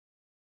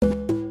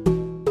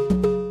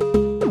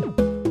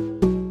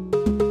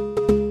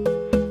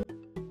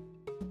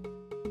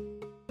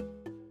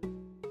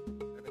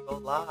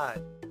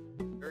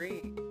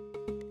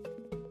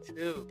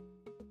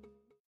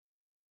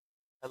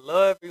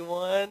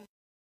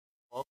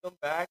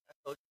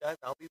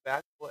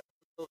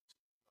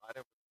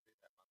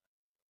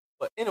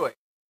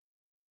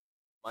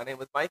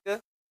name is Micah,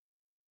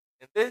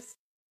 and this is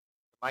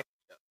the Micah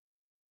Show.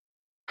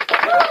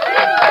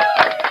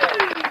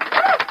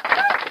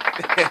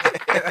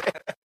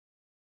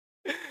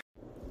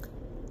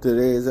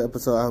 Today's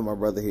episode, I have my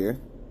brother here.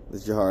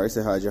 This is Jahari.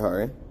 Say hi,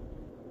 Jahari.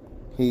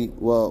 He's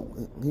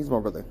my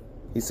brother.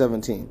 He's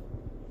 17.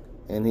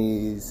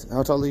 And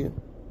how tall are you?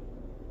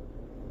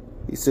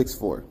 He's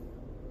 6'4".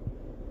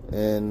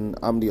 And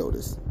I'm the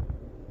oldest.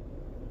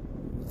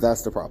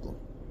 That's the problem.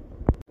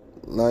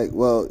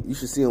 You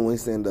should see him when he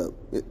stand up.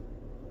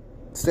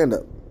 Stand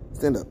up.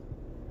 Stand up.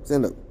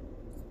 Stand up.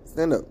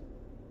 Stand up.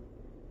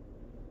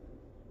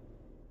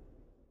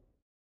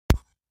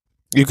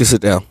 You can sit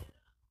down.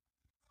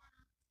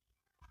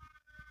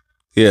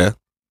 Yeah,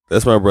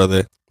 that's my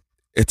brother.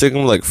 It took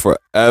him like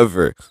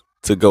forever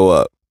to go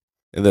up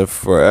and then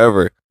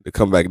forever to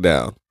come back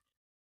down.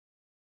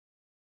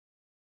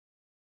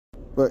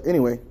 But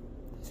anyway,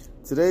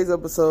 today's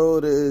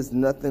episode is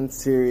nothing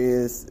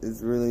serious.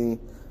 It's really,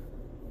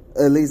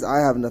 at least I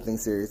have nothing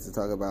serious to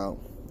talk about.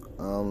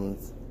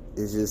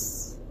 It's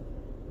just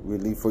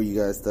really for you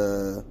guys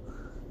to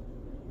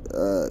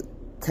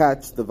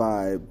catch the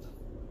vibe,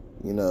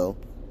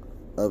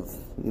 of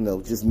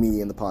just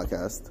me and the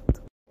podcast.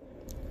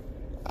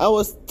 I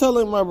was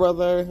telling my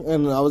brother,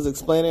 and I was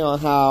explaining on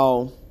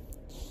how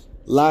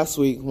last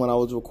week when I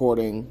was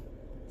recording,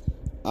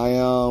 I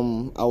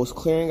was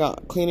cleaning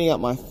up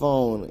my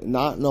phone,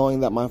 not knowing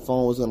that my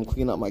phone was going to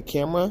clean up my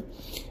camera,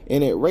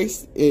 and it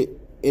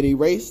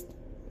erased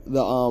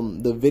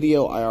the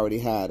video I already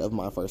had of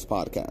my first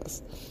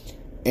podcast.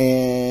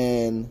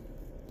 And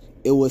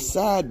it was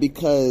sad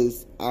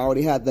because I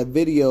already had the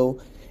video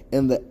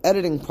in the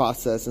editing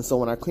process, and so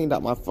when I cleaned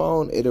out my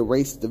phone, it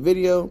erased the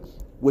video,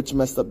 which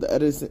messed up the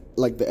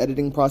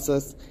editing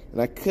process,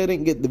 and I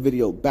couldn't get the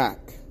video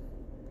back.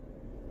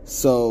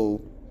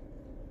 So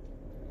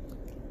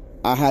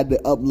I had to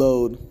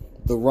upload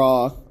the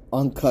raw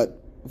uncut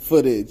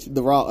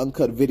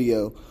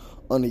video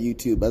on the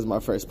YouTube as my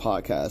first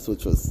podcast,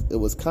 which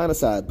was kind of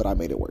sad, but I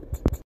made it work.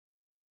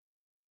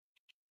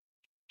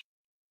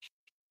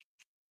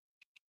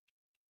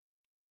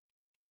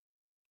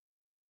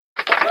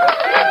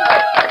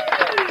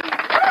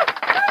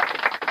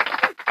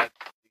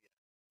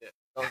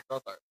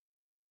 Don't start.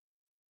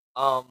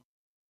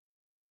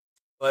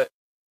 But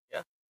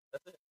yeah,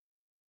 that's it.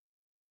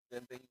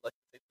 Anything you'd like to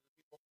say to the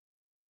people?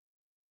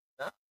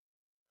 Nah.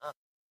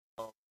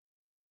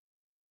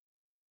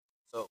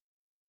 So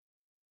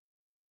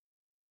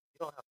you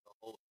don't have to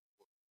hold.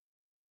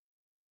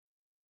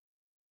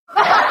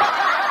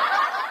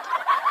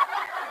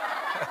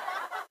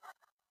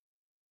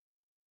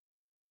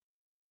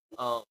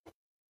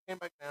 Came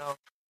back down,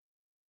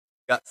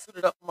 got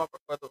suited up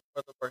for the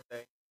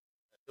birthday,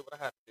 did what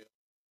I had to do.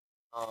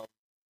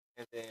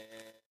 And then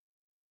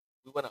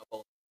we went out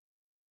bowling.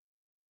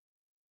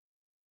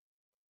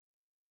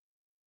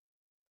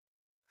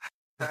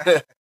 Go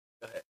ahead.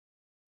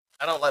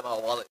 I don't like my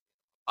wallet in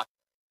my pocket,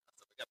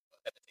 so we got to go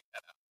ahead and take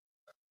that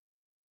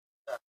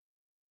out.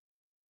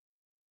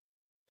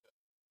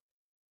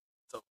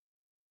 So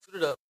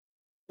suited up,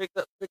 picked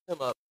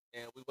him up,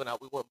 and we went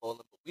out. We went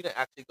bowling, but we didn't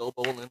actually go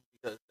bowling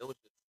because there was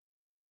too much.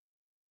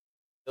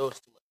 There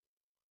was,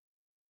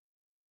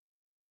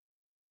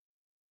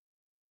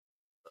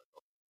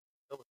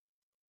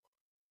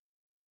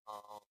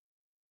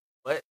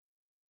 but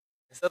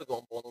instead of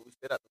going bowling, we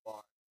stayed at the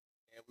bar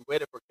and we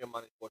waited for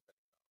Kimani's boyfriend.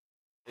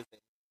 His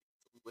name.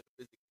 So we waited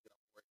for his to get off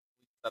work.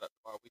 We sat at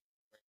the bar. We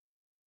drank.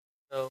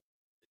 So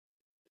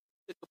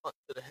took a punch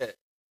to the head.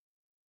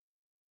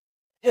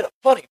 Hit a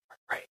funny part,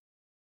 right?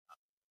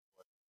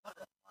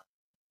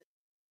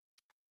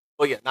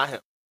 Well, yeah, not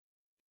him.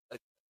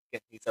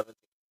 Again, he's 17.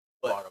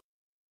 But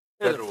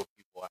here's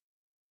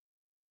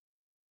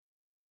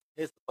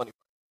the funny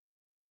part.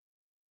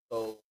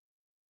 So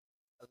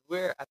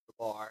we're at the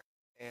bar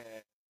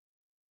and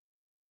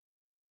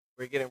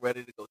we're getting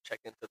ready to go check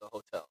into the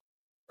hotel,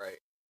 right?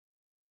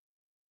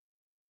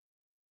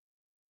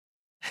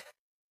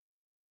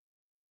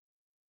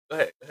 Go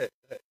ahead.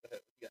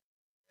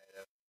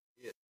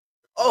 Yeah.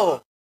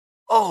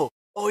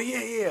 Oh,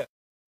 yeah.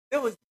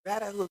 There was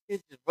badass little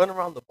kids just running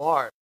around the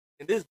bar,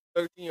 and this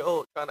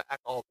 13-year-old trying to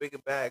act all big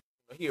and bad.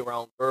 He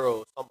around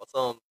girls, some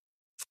man,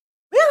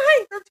 I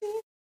ain't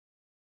 13.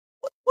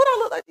 What I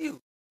look like to you?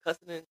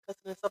 Cussing and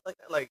stuff like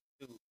that. Like,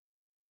 dude,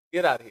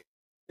 get out of here.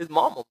 His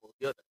mom almost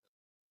yelled at him.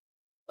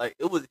 Like,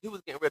 he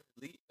was getting ready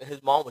to leave, and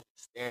his mom was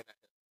just staring at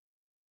him.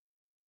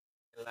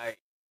 And like,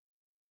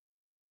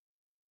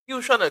 he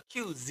was trying to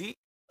accuse Zeke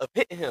of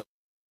hitting him.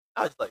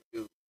 I was like,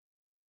 dude,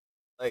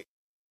 like,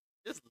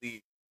 just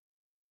leave.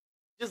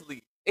 Just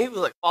leave. And he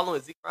was like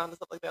following Zeke around and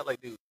stuff like that. Like,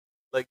 dude,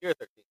 like, you're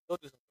 13. Go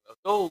do something else.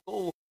 Go.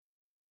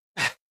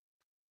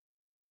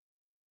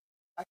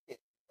 I can't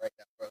right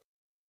now, bro.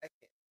 I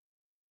can't.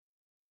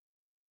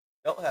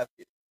 Don't have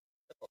kids.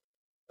 That's all.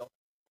 Don't.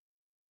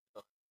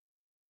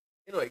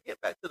 Anyway,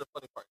 get back to the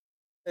funny part.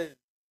 Because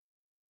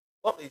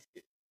one of these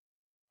kids,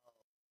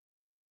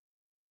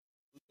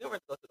 we didn't to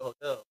go to the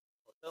hotel.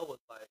 The hotel was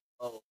like,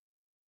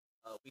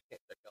 we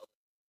can't check out.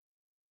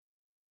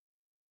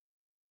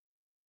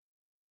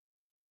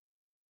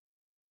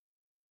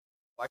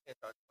 why can't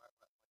y'all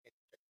check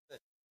this in?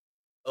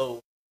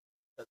 Oh,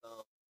 because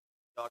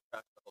y'all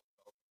trashed the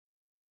hotel.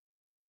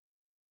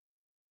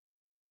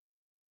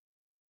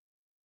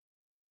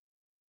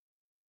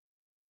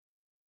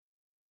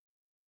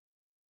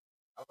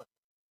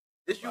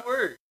 Yes, you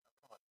were.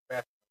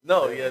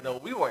 No, yeah, no,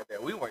 we weren't there.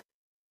 We weren't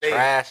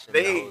there.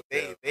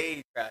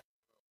 They trashed.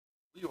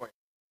 We weren't.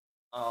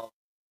 Um,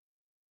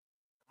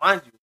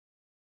 mind you,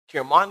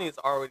 Kirmani is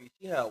already.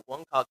 She had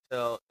one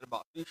cocktail and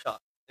about 3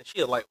 shots, and she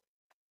a lightweight,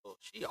 so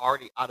she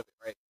already out of it,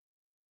 right?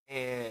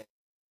 And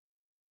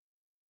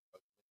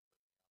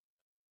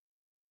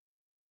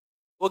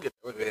we'll get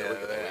there.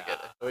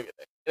 We'll get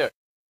there. Anyway,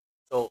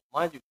 so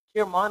mind you,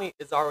 Kirmani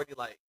is already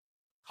like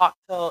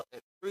cocktail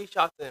and 3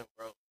 shots in,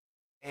 bro,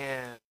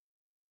 and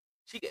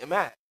she getting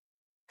mad.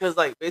 Because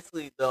like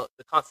basically the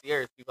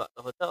concierge people at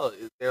the hotel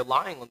they're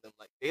lying on them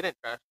like they didn't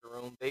trash the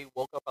room. They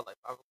woke up at like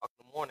 5 o'clock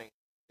in the morning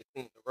to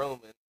clean the room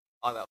and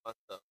all that fun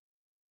stuff.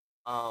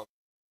 Um,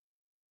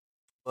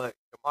 but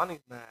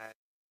Hermione's mad.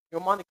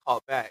 Hermione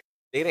called back.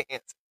 They didn't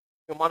answer.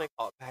 Hermione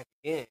called back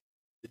again.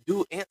 The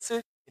dude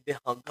answered and then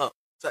hung up.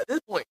 So at this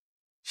point,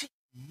 she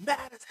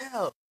mad as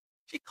hell.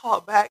 She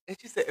called back and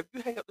she said, "If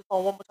you hang up the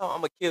phone one more time,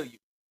 I'm gonna kill you."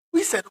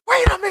 We said,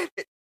 "Wait a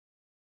minute."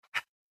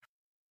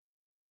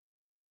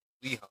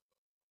 We hung.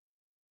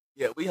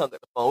 Yeah, we hung up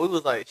the phone. We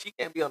was like, she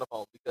can't be on the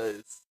phone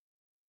because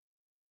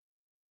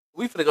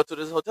we finna go to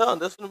this hotel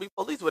and there's finna be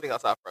police waiting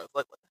outside for us.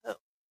 Like, what the hell?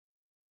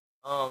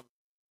 Um,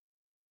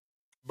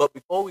 but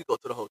before we go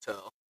to the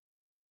hotel,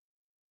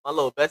 my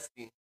little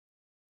bestie,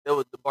 there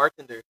was the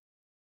bartender.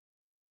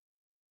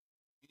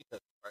 You can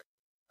touch it,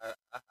 right?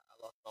 I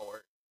lost my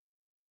word.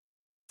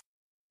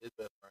 His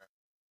best friend.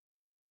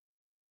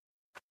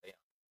 Damn.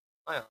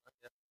 I don't know.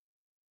 Yeah.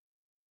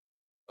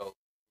 So,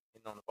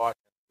 getting on the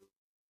bartender, dude.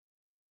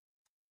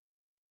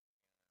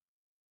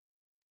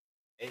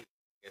 Hey, I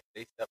guess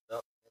they stepped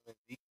up, him and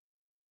Zeke,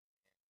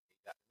 and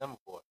they got the number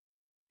for it.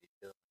 They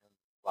tell him to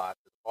fly to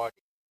the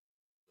party.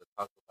 We'll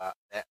talk about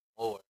that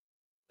more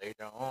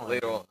later on.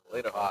 Later on.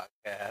 Podcast.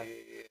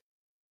 Yeah.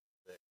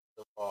 But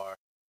so far,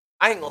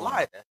 I ain't gonna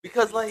lie,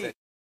 because like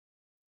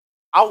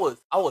I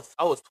was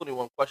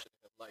 21 questioning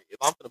him. Like, if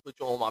I'm gonna put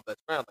you on my best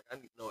friend, like I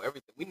need to know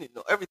everything. We need to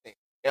know everything.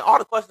 And all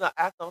the questions I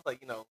asked him, I was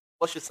like,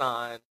 what's your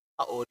sign?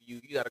 How old are you?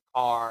 You got a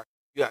car?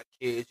 You got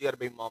kids? You got a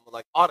baby mama?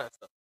 Like all that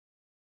stuff.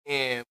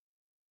 And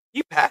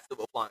he passed it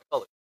with flying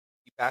colors.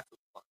 He passed it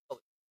with flying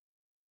colors.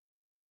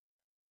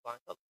 Flying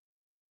colors.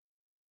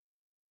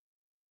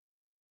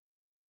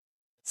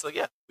 So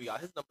yeah, we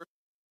got his number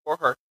for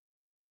her.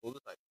 We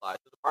was like, fly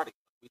to the party.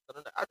 We sent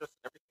her the address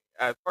and everything.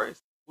 At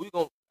first we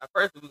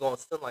gonna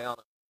send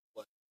Liana.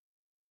 But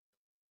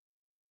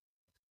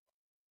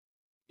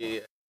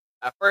yeah,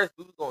 at first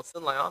we was gonna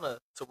send Liana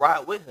to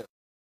ride with him,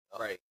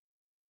 right?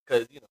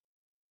 Because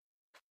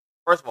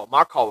first of all,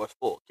 my car was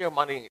full. Karen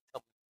Money didn't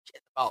tell me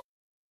shit about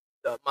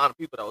the amount of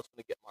people that was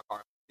gonna get in my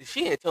car.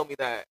 She didn't tell me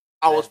that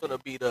I was gonna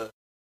be the.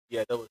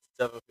 Yeah, there was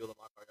 7 people in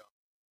my car, y'all.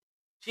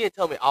 She didn't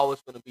tell me I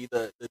was gonna be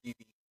the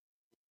DD.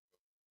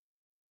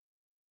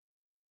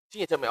 She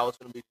didn't tell me I was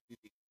gonna be the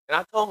DD. And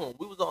I told him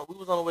we was on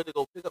the way to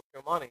go pick up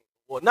Kiramani.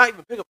 Well, not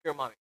even pick up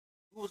Kiramani.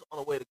 We was on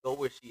the way to go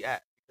where she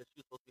at because she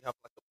was supposed to be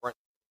having like a brunch.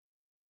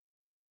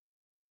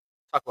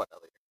 Talk about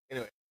that later.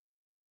 Anyway,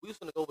 we was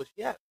gonna go where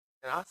she at,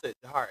 and I said,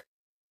 all right,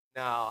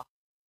 now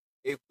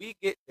if we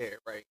get there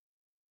right,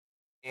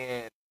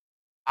 and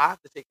I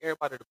have to take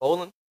everybody to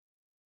bowling,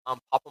 I'm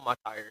popping my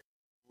tires,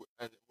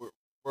 and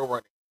we're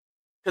running.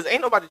 Cause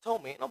ain't nobody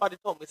told me. Ain't nobody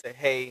told me say,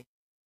 hey,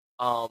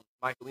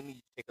 Michael, we need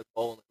you to take us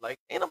bowling. Like,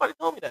 ain't nobody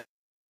told me that.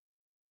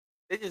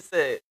 They just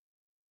said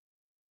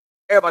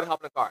everybody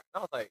hop in the car. And I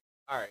was like,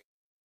 all right.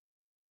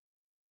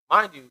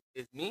 Mind you,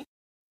 it's me and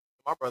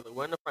my brother.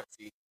 We're in the front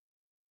seat.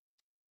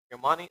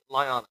 Hermione,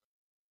 Liana,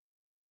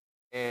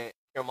 and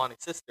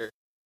Hermione's sister,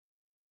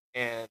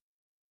 and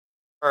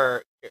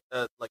her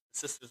like the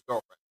sister's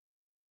girlfriend.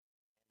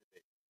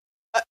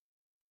 Uh,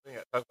 we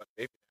gotta talk about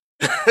the baby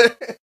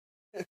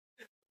now.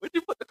 Where'd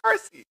you put the car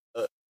seat?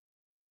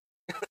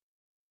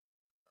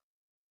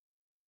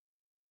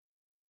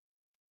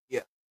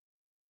 Yeah.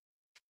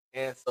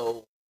 And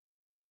so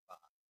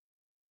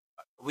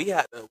we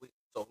had to.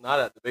 So now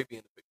that the baby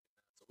in the picture,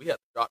 so we had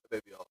to drop the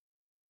baby off.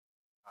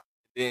 And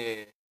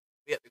then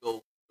we had to go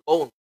to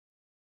bowling.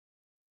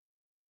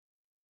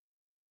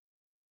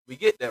 We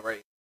get there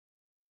right.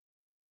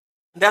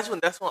 And that's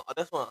when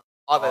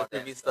all that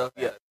previous stuff,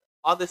 yeah,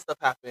 all this stuff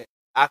happened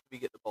after we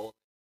get the bowling.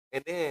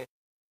 And then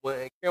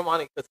when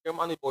because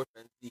Kiramani's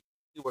boyfriend Zeke,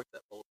 he works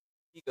at bowling,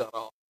 he got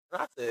off,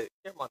 and I said,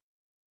 Kiramani,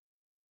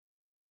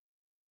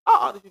 how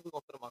all these people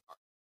gonna fit in my car?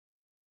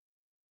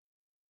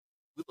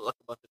 We look like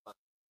a bunch of fun.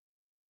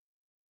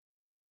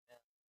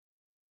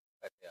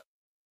 Yeah, yeah.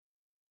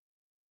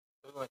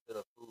 We went to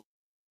the food.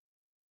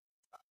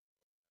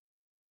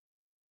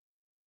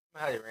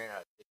 How you ran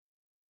out of chicken?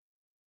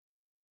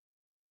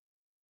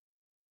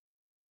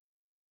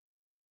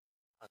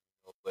 I don't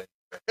know, but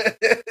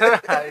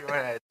how you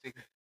ran out of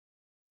chicken?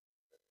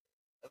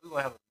 We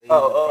gonna have a major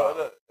problem.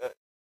 Look,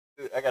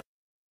 dude, I got.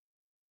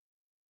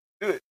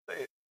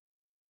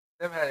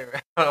 Them had it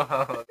right. That's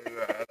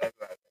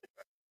right.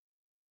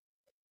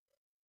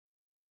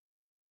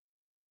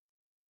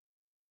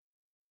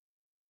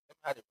 Them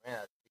had it ran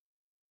out of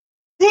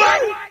chicken.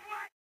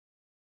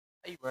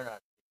 How you run out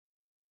of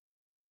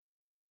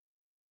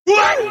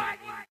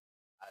chicken?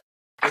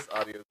 This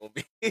audio is gonna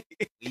be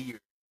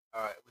Weird.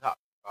 All right, we talk.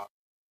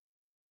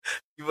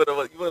 You wanna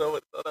know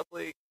what song I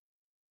played?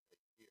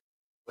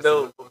 What's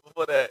No, the- but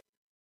before that,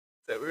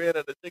 said we ran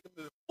out of chicken.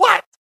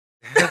 What?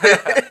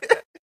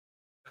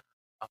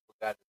 I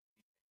forgot to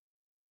speak.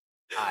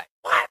 All right.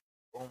 What?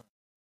 Boom.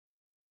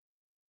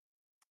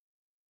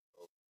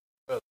 So,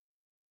 brother,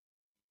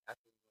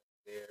 after we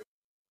went there,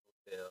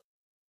 hotel,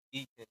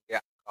 Ethan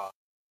got caught.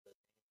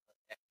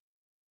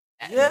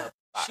 Yeah,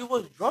 she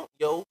was drunk,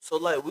 yo. So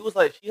like, we was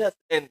like, she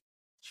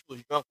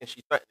was drunk and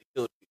she threatened to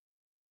kill people.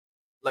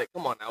 Like,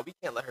 come on now, we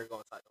can't let her go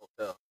inside the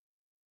hotel.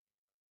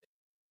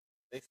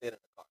 They stayed in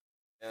the car,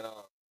 and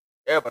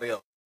everybody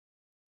else.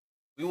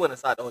 We went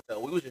inside the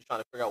hotel. We was just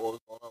trying to figure out what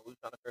was going on. We was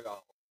trying to figure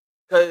out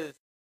because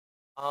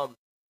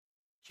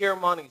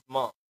Kiramani's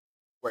mom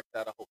worked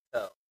at a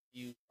hotel. She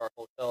used our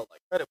hotel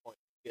like credit points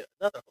to get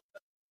another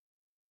hotel,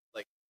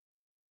 like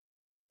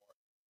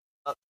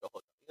up to the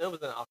hotel. It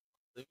was in Altamont.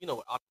 So you know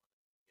what Altamont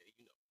is.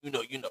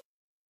 Yeah, you know.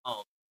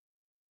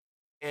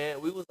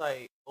 And we was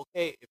like,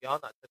 okay, if y'all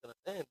not taking us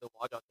in, then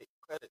why'd y'all take the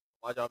credit?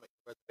 Why'd y'all make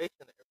the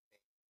reservation and everything?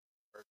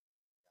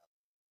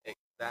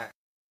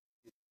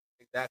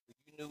 Exactly.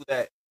 You knew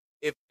that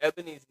if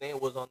Ebony's name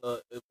was on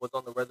the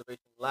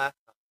reservation last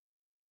time,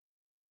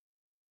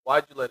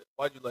 why'd you let it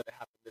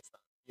happen this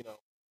time? You know.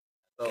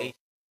 So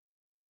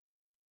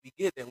we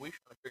get there and we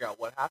trying to figure out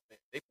what happened.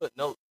 They put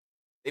notes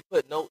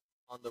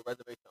on the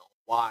reservation on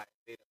why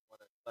they didn't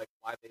want to, like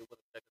why they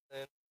wouldn't check us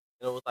in.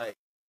 And it was like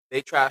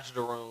they trashed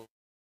the room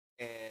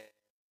and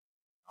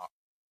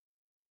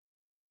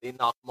they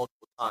knocked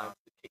multiple times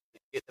to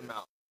get them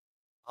out.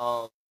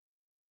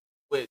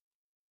 Which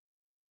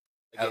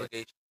again,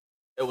 Allegation.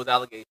 It was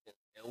allegations,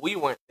 and we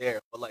weren't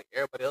there, but like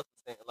everybody else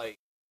was saying, like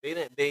they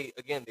didn't. They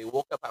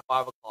woke up at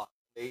 5 o'clock.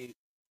 They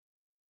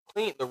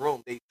cleaned the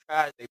room. They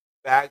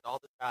bagged all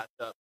the trash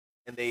up,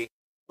 and they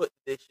put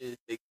the dishes.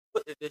 They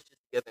put the dishes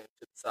together and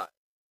to the side.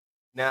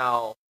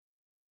 Now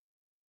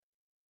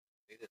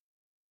They just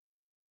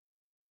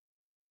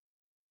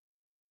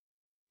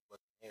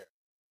wasn't here.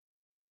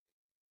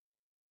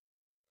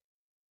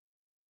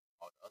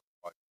 All the other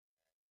parties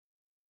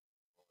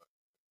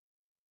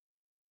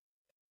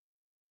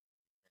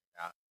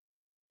out.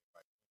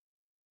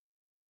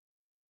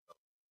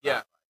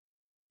 yeah,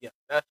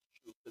 that's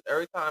true. Because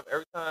every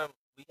time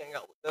we hang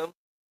out with them,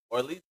 or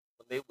at least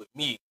when they with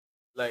me,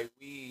 like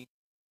we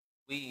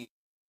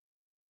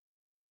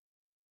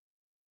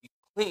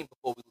clean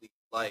before we leave.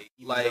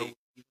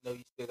 Even though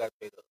you still gotta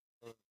pay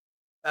the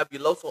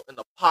fabuloso in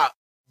the pot,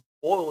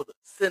 boiled,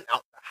 sent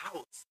out the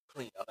house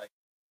clean. Like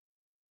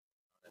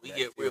we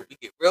get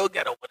real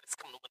ghetto when it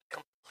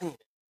comes to cleaning.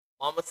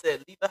 Mama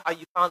said, leave it how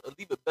you found it,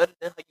 leave it better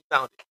than how you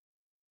found it.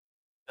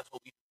 That's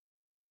what we do.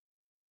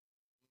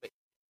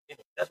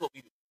 That's what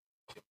we do.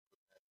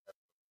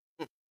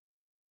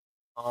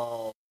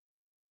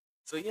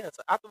 So yeah,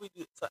 so after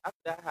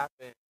that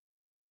happened,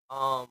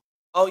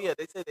 oh yeah,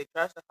 they said they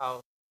trashed the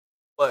house,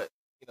 but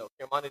you know,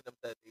 Kermani them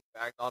said they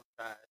bagged all the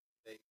trash,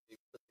 they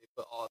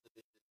put all the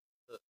dishes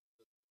to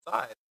the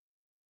side,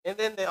 and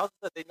then they also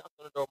said they knocked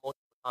on the door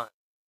multiple times.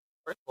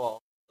 First of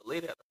all, the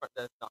lady at the front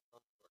desk knocked on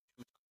the door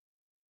 2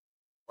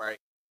 times, right?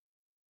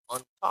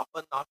 On top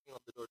of knocking on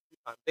the door 2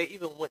 times, they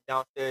even went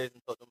downstairs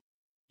and told them,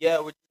 yeah,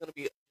 we're just gonna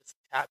be just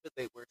tap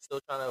it. We're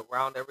still trying to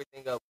round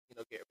everything up, you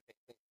know, get everything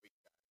clean for you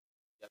guys.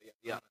 Yada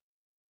yada yada.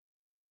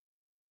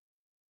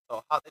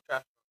 So how they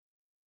trash?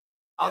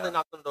 How they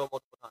knocked on the door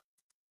multiple times?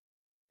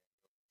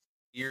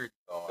 security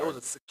guard. There was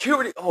a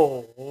security.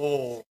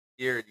 Oh.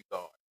 Security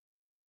guard.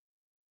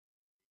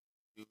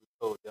 We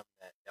told them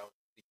that was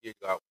the security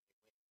guard when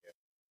they went there.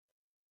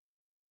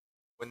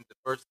 When the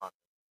first time.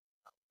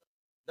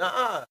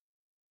 Nah,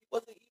 he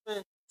wasn't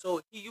even.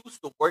 So he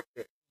used to work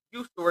there. He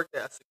used to work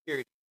there as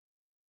security.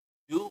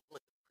 Dude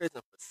went to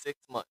prison for 6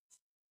 months.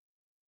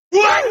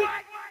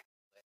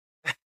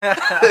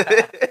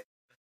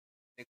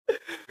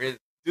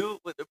 Dude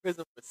went to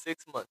prison for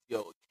 6 months.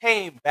 Yo,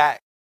 came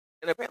back,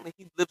 and apparently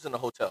he lives in a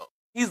hotel.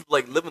 He's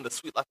like living the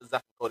sweet life of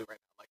Zach and Cody right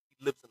now. Like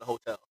he lives in a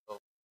hotel. So,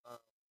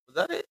 was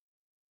that it?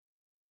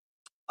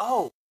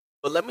 Oh,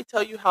 but let me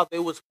tell you how they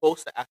were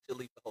supposed to actually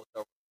leave the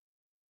hotel room.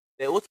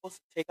 They were supposed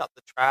to take out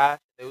the trash.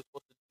 They were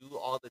supposed to do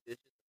all the dishes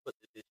and put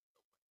the dishes away.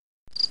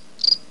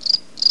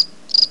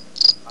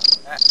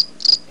 Like that.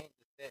 They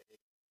just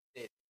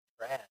said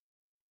trash.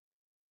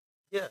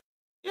 Yeah.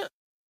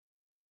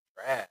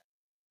 Trash.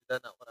 Is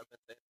that not what I've been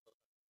saying?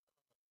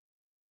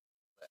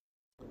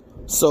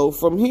 So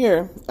from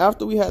here,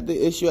 after we had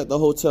the issue at the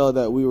hotel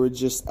that we were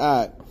just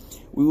at,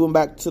 we went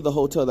back to the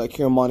hotel that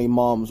Kiramani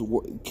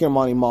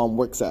mom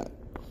works at,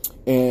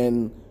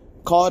 and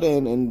called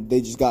in, and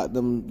we just got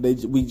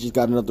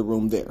another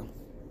room there.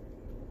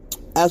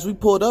 As we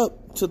pulled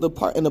up to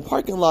in the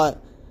parking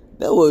lot,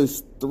 there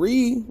was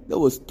three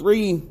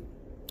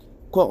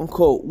quote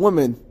unquote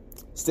women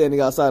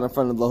standing outside in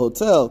front of the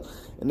hotel,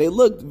 and they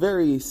looked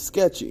very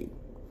sketchy.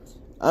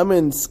 I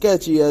mean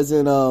sketchy as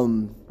in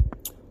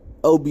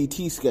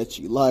OBT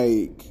sketchy.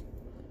 Like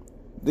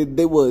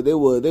they were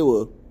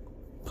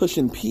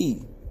pushing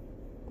P,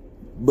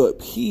 but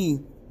P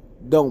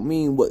don't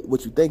mean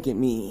what you think it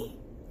mean.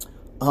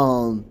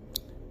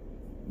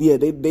 Yeah,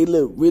 they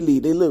look really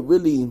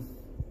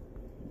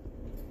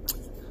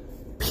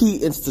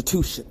P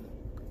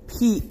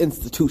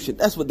institution.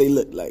 That's what they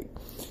look like.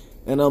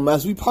 And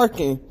as we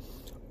parking,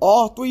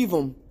 all three of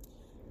them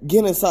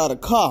get inside a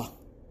car.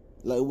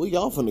 Like, where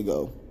y'all finna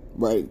go,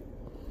 right?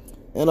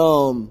 And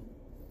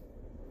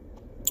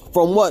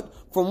from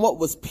what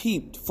was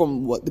peeped,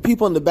 from what the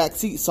people in the back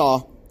seat saw,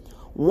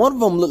 one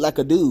of them looked like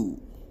a dude.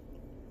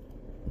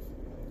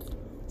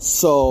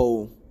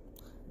 So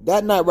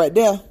that night right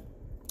there,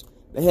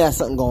 they had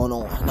something going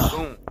on.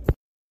 Boom.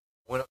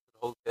 Went up to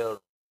the hotel room,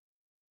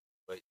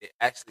 but they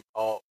actually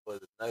called for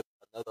another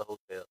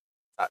hotel,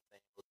 top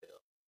 10 hotel.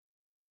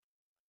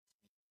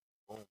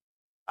 Boom.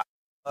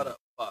 Hold up,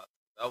 fuck.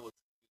 That was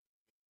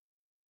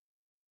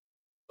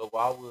So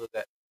while we was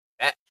at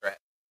that track,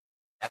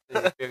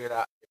 after they figured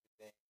out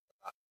everything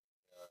about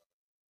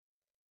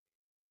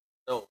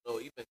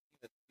even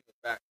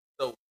back.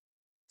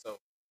 So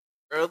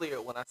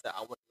earlier when I said I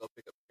went to go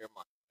pick up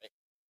Jeremiah, right?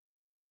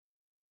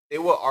 They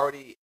were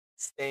already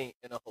staying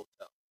in a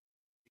hotel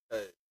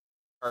because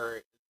her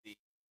and Z,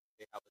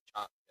 they have a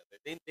child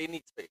together. They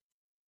need space.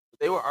 So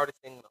they were already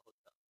staying in a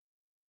hotel.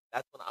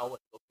 That's when I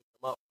went to go pick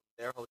them up from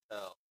their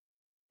hotel,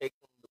 take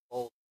them to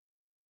both,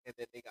 and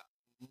then they got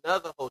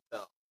another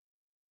hotel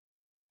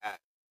at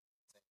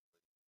the same place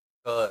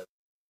because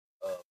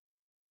of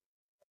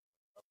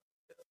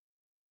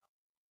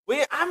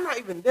wait, I'm not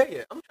even there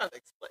yet. I'm trying to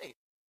explain.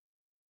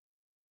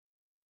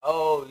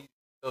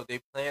 so they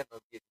planned on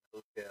getting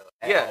the hotel.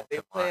 Yeah, Altamont.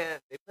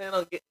 they plan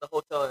on getting the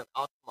hotel in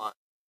Altamont,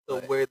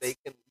 so But- where they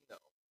can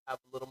have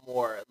a little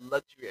more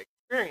luxury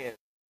experience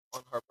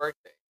on her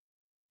birthday.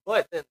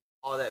 But then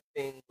all that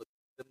thing with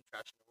them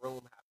trashing the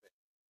room happened.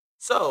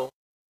 So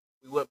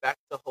we went back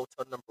to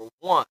hotel number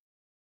one.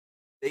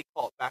 They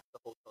called back to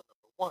hotel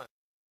number one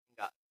and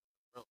got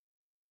a room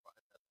for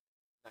another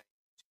night.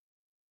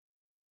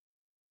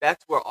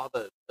 That's where all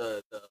the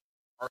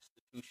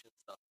prostitution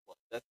stuff was.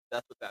 That's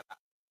what that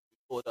happened. We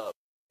pulled up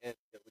and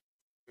there was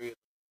three of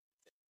them.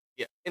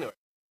 Yeah. Anyway,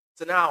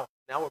 so now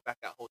we're back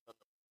at hotel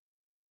number.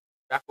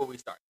 Back where we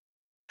started.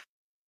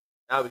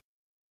 Now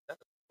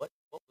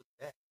what was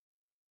that?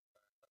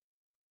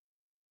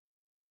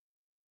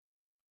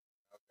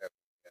 Okay,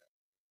 yeah.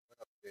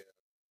 Went up there.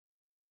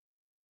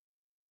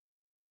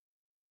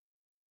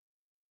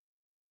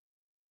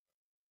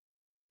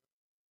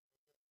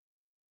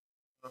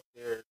 Went up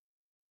there.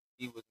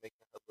 He was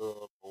making a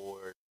little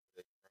board.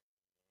 With a drink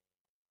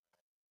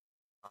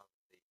and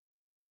conversation.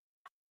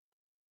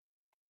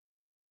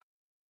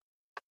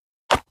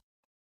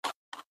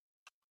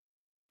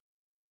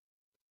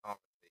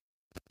 Conversation.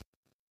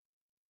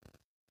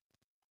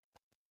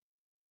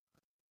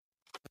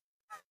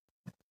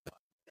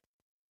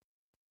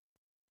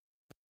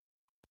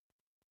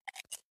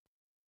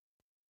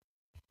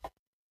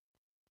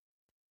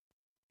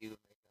 He was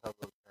making a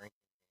little drink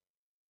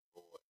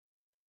board.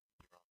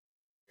 Drunk.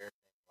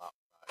 Everything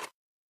lopsided.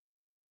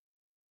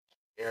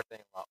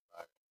 Everything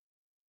lopsided.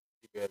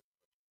 He better.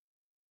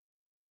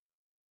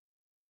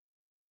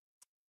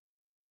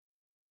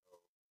 So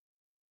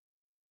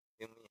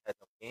then we had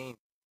no game.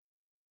 Like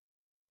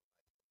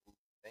move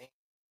thing.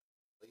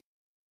 Sleep.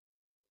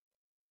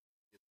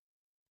 Just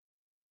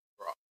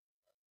drop.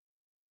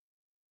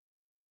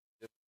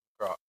 Just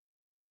drop.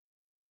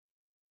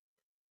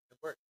 It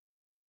worked.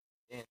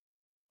 Then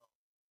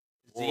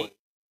boy, Z.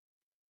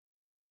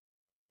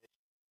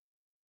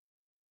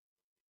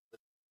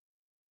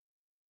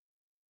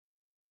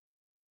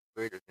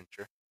 greater than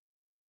sure.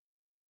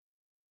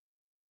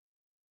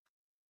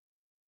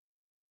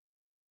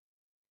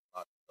 A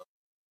lot of stuff.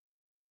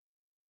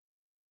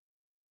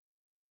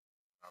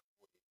 Our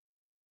 40.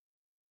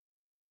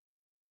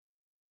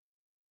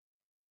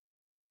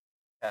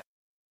 Pass.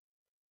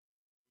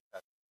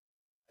 Pass.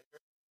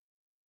 Tiger.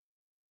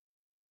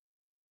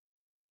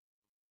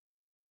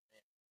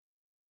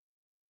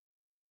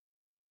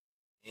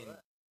 Man. In.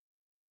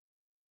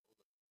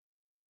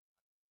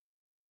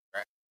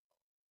 Crack.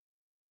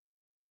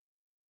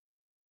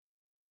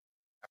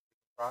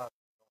 African fries.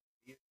 Don't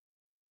see it.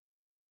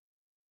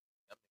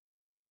 Yummy.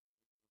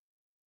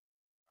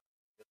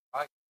 Just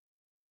like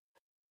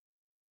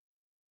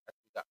that's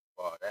we got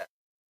for all that.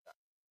 We got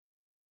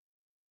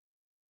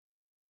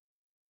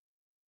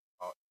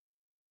all out.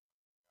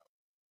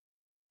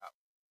 Out.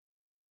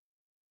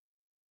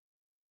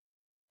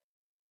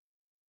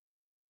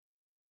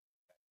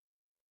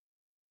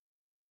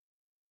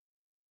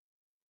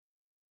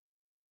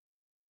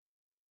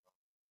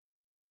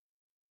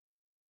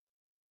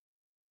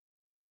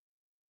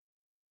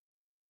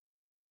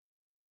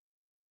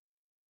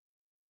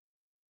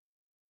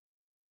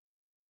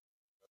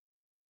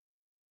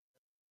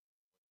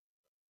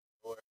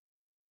 Or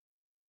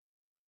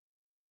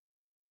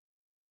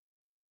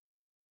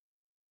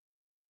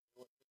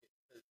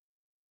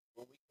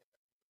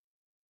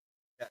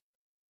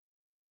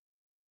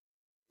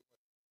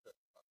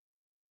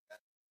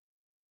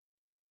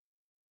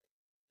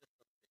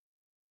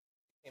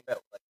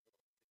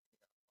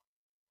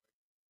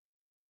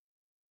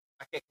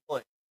I can't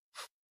complain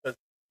because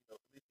at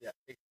least we have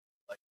pictures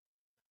like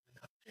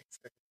enough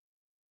pictures.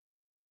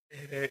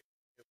 It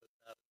was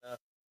not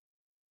enough.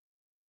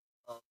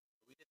 So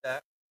we did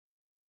that.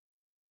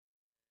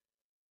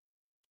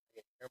 I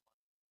gave her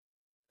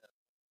money.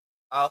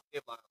 I also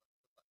gave Lionel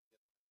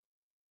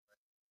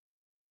right?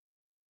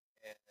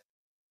 And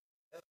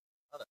yeah,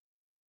 other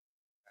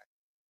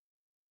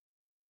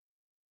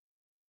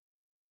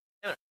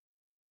dinner.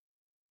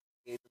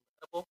 Gave them the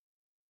edible.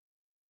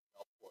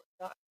 All four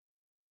shots.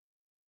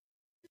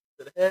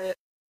 To the head. We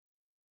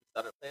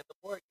started playing the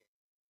board game.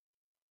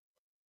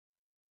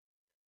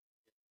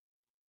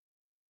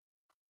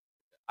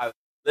 I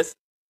listen.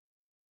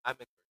 I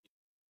make sure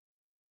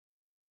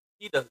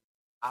he doesn't.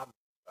 I make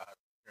sure I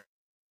return.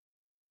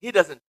 He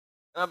doesn't.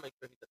 And I make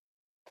sure he doesn't.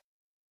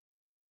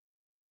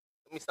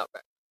 Let me stop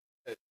back.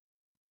 'Cause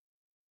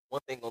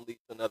one thing gonna lead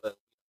to another.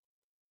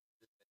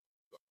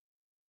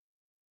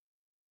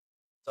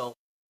 So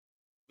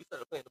we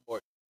started playing the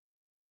board,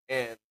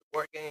 and the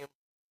board game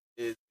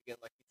is again,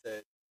 like he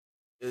said,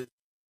 is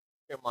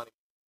Money.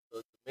 So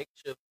it's a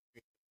makeshift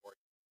drinking board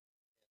game.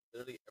 And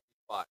literally every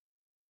spot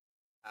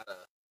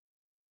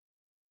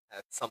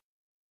had something.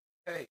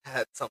 Okay,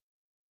 had something.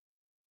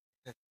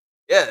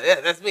 Yeah,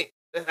 that's me.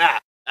 Yeah.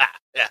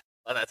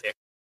 Well, that's here.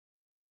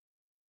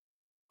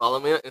 Follow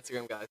me on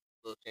Instagram, guys.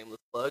 A little shameless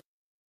plug.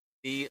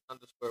 _Micah.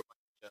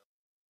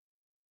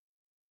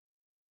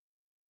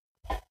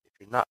 If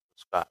you're not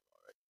subscribed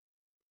already,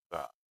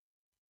 subscribe.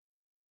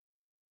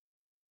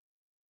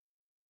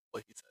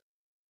 What he said.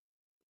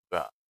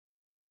 Subscribe.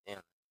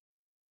 And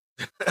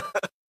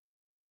subscribe.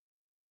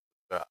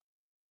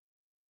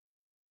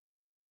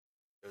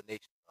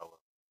 Donations are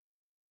welcome.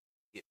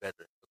 Get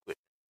better equipment.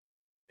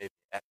 Maybe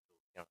actual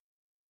camera.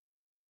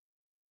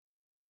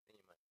 Then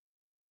you might.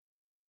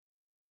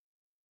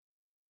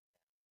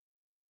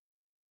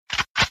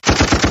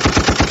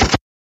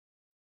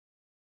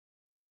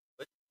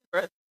 But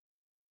Fred.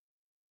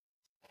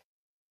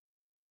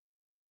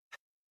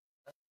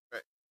 That's a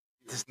threat.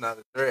 It's not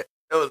a threat.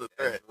 That was a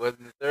threat. It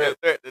wasn't a That threat. was a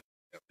threat. You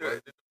It threatened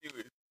wasn't. the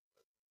viewers.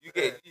 You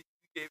gave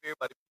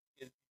everybody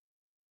PTSD.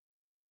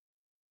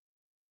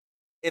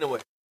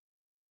 Anyway,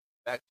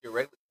 back to your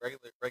regular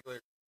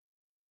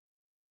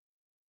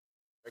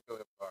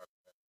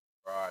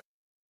Broad.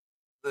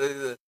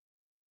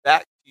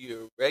 back to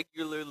your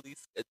regularly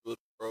scheduled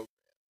program.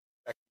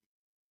 Back to,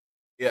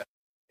 yeah.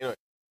 Anyway,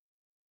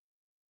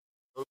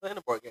 so we're playing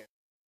a board game.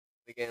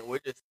 Again, we're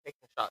just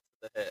taking shots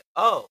to the head.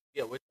 Oh,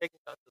 yeah, we're taking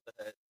shots to the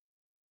head.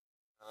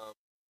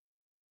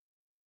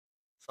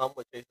 Some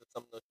were chasing,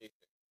 some no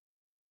chasing.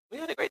 We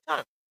had a great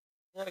time.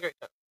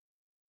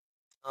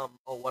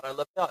 Oh, what I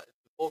left out is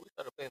before we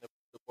started playing the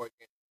board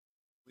game,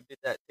 we did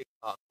that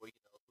TikTok where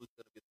who's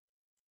gonna be.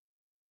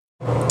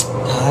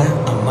 Hi,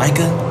 I'm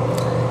Micah,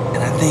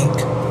 and I think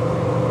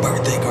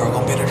birthday girl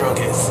gonna be the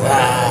drunkest.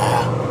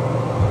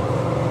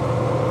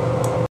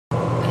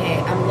 Hey,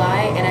 I'm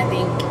Lai, and I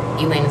think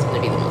Elaine is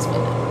gonna be the most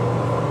fun.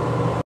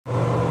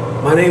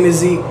 My name is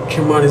Zeke.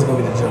 Kimani's gonna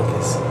be the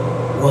drunkest.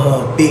 With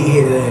her big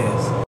headed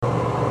ass.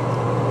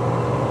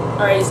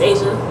 Alright, it's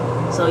Asia.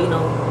 So, I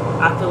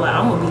feel like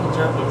I'm gonna be the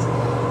drunkest.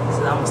 So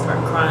I'm gonna start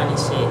crying and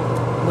shit.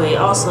 But it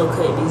also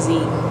could be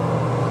Z.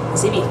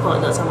 Z be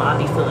fucked up, talking about I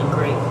be feeling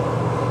great.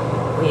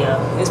 But yeah,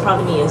 it's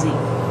probably me and Z.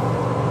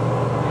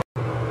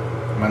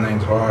 My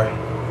name's Harry,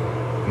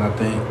 and I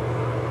think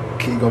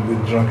Key gonna be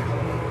the drunkest.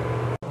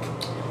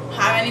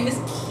 Hi, my name is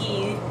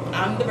Key.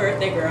 I'm the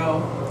birthday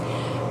girl,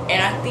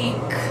 and I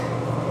think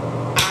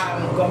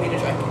I'm gonna be the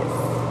drunkest,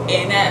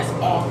 and that's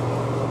on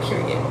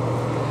period.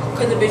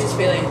 Cause the bitch is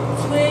feeling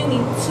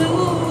 22.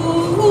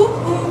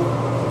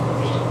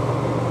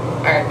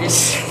 Alright, bitch,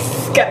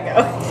 gotta go.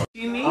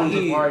 You need. I'm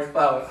Jabari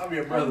Flowers. I'm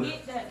your brother.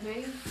 Get that,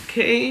 babe.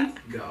 Okay. You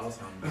got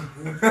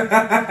Alzheimer's. I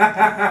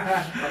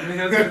mean,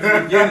 that's just the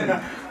beginning.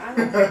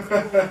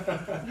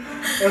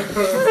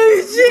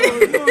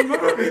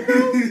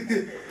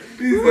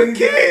 We're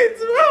kids,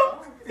 bro.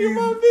 You're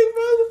my big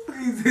brother.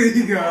 He said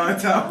you got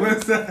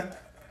Alzheimer's.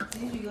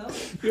 Did you go?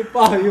 Your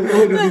father, you're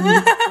older than me.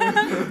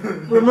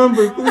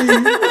 Remember, please.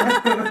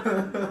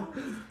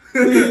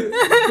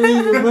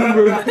 Please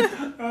remember.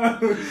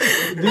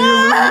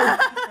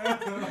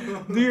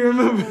 Do you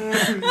remember?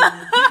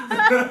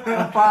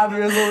 I'm 5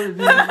 years older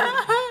than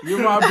you.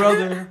 You're my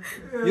brother.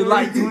 You're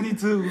like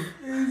 22.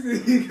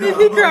 Is he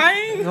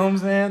crying? You know what I'm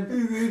saying?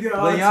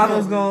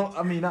 Leanna's gonna,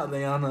 I mean, not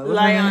Leanna.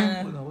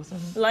 Liana. What's her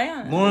name?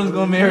 Liana. Lauren's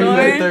gonna marry you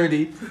at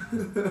 30.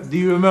 Do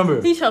you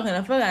remember? He's choking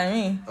the fuck out of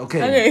me.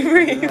 Okay. Okay,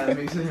 breathe. Yeah,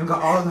 make sure you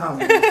got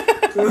Alzheimer's.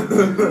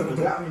 You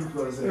got me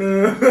for a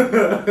second.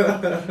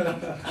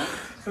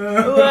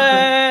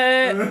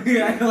 What? He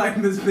acting like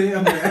Miss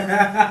Pam,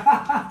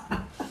 man.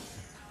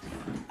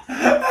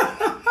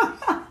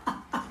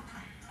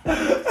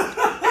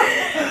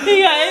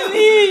 He got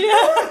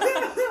amnesia.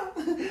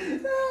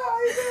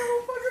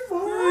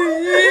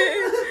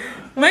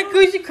 My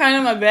coochie crying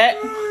on my back.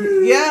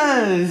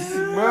 Yes,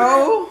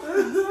 bro.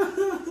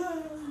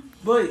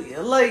 But,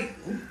 like,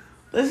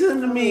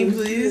 listen to me,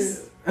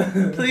 please.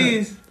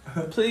 Please.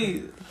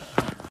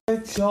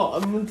 Y'all,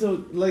 I'm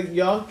into like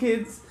y'all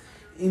kids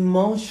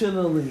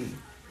emotionally.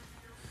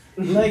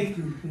 Like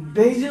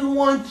they just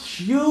want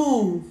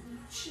you.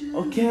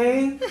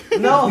 Okay?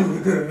 No.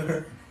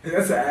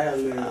 That's an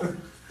ad-lib.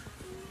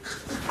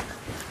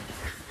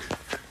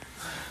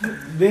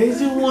 They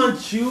just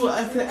want you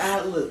as an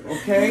outlet,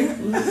 okay?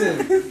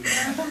 Listen.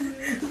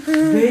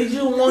 They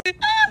just want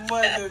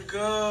Micah,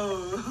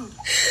 go.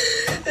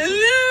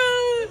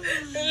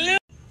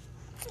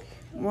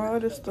 Moral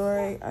of the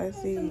story, I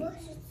think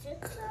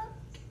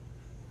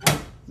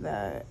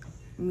that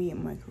me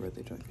and Micah were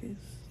the junkies.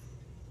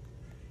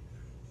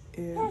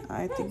 And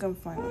I think I'm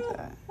fine with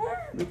that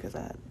because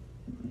I had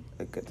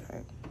a good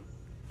time.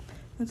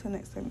 Until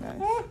next time,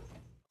 guys.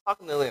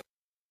 Talking to Lynn,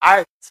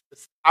 I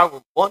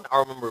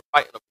remember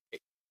fighting over the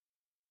cake.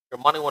 Your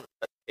money wanted to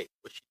cut the cake,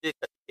 but she did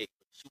cut the cake,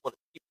 but she wanted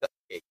to keep cutting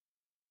the cake.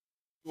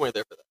 You weren't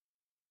there for that.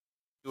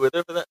 You were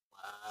there for that?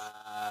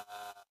 Wow.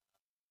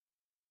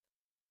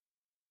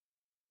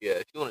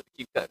 Yeah, she wanted to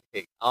keep cutting the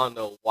cake. I don't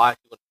know why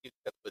she wanted to keep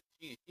cutting, but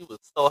she was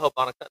so hell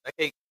bound on cutting that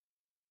cake.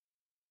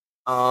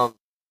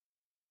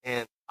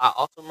 And I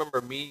also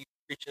remember me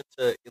preaching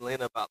to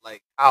Elena about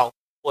like how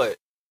what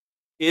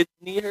kids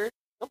need her.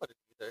 Nobody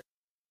needs her.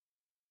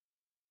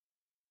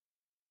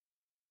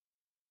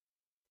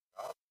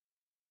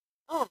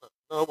 I don't know.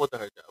 No, it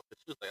wasn't her job, but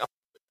she was like, I'm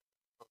quit that.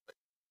 I was like,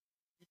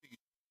 you do you.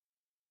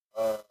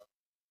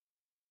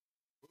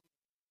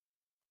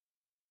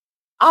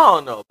 I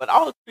don't know, but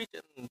I was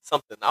preaching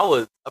something. I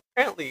was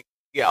apparently,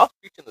 yeah, I was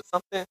preaching to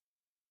something,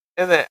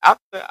 and then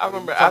after I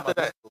remember after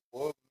that.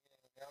 Before?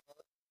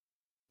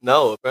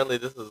 No, apparently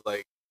this is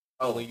like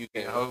when you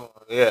can. Hold on.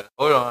 Yeah,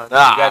 Hold on.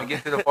 Nah. You gotta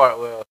get to the part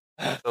where.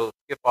 So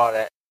skip all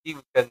that. He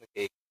was cutting the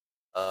cake.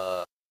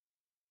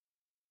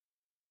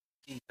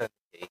 She cut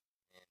the cake,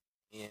 and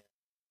me and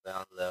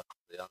down left.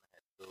 Leon had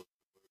to go to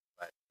work,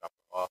 like drop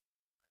her off.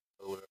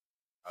 I told her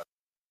I was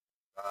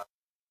drive,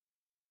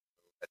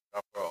 so I had to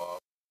drop her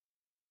off.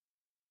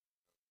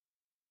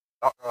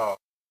 Drop her off.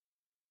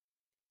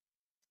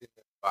 Sitting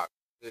in the box.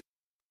 Good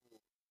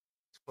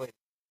 20,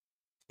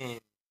 10,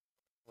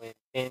 20,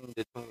 10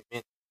 to 20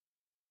 minutes.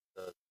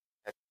 So I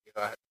had to get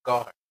her out the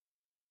car.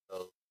 So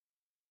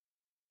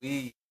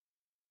I'm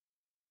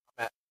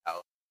at the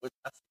house. Which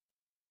I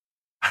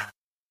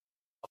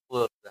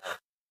pull up to the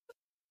house.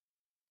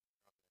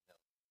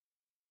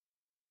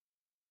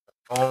 The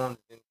phone is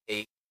in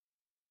cake.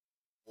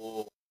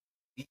 Whoa.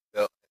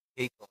 Seatbelt and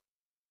cake on.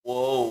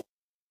 Whoa.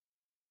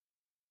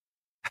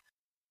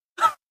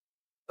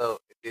 So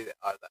it did it.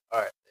 I was like, all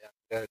right, yeah, I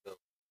gotta go.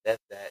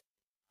 That's that.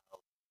 I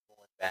was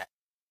going back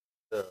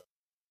to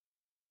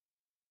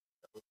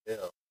the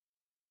hotel.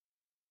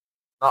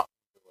 Not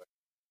the door.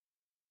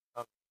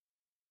 Um,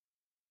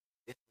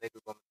 this nigga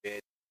on the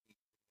bed.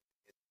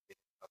 He's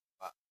talking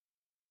about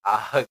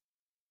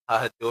I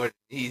adore the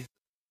knees.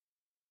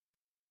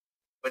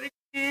 But it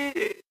did.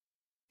 It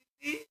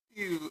needs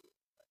you.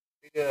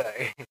 Nigga,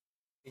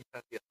 he's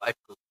trying to be a life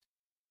coach.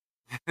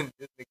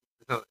 This nigga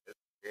is on the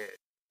bed.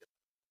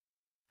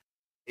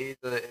 He's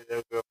a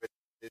girlfriend.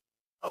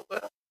 Oh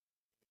well.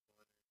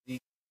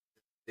 Deep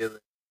stealing.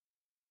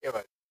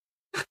 Everybody.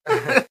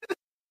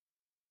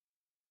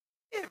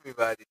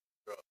 Everybody's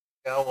drunk.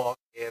 I walk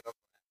in. I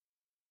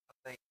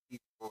think he's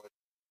bored.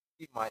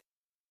 He might.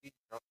 He's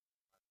drunk.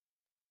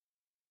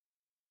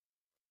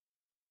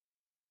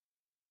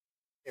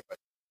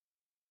 Everybody.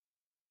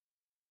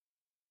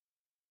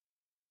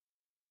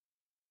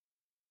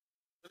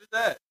 What is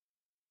that?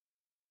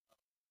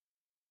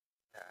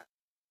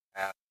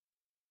 Yeah.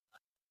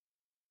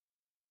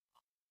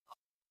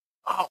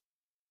 Oh.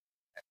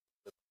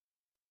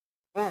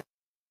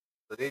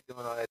 So they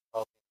doing all that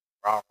talking,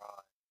 rah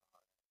rah.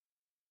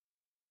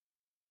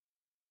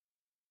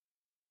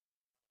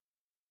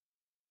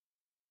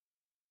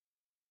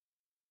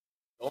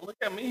 Don't look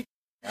at me.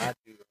 I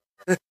do.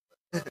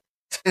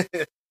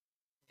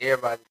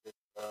 Everybody just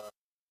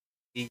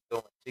eat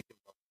throwing chicken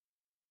bones.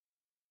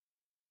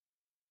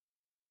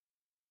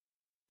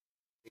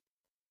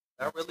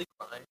 Not really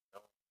crying.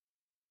 No.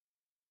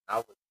 I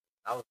was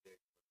there.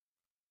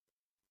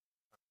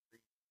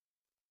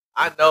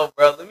 I know,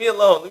 bro. Leave me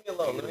alone. Leave me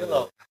alone. Leave me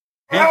alone.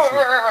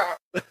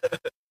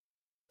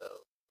 So,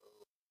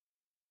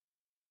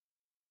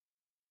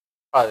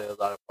 probably a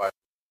lot of parts,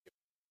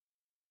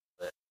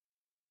 but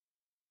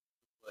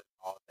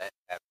all that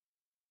happened.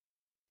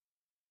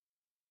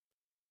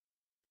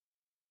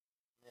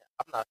 Yeah,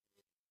 I'm not.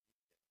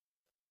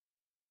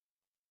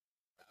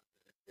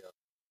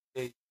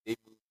 They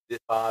moved this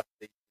 5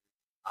 states.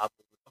 I moved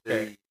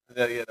Okay. 3.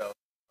 Yeah, you know.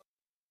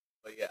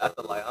 But yeah,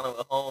 after like I don't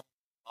know, home.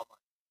 I'm like,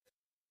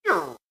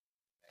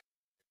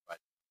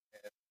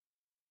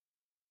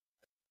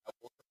 I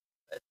woke up.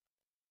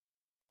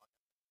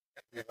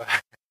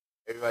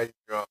 Everybody's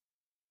drunk.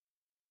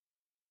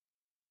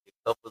 The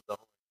couple's on.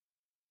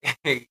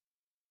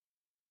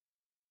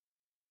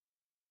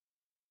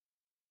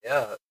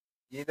 Yeah,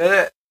 you know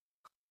that.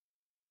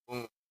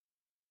 Boom.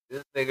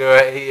 This nigga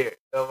right here.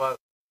 Talking about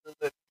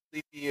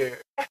sleepy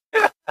here.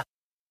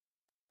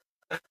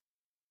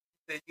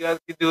 said, "You guys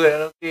can do it. I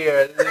don't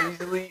care." And then you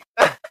sleep.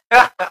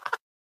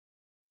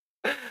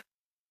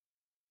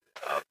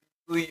 I'll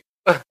sleep.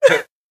 And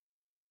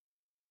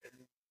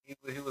he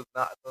was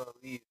not gonna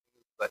leave. He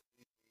was like,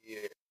 "Leave me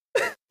here."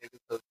 Niggas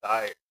so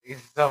tired.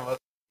 He's so much.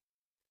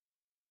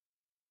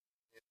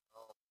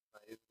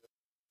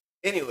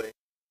 Anyway,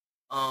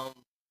 um,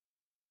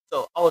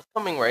 so I was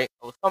coming right.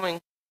 I was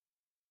coming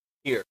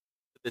here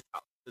to this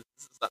house. This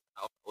is not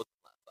the house I was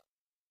in last time.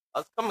 I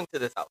was coming to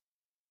this house,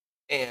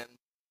 and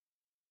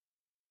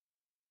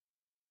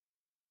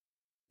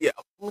yeah, I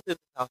was coming to this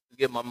house to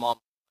get my mom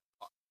a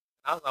car.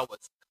 And as I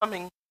was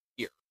coming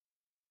here,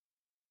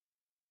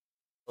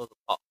 there was a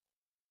pothole.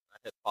 I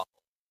hit the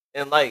pothole,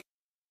 and like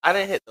I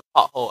didn't hit the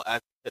pothole as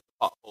in hit the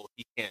pothole.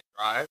 He can't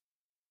drive.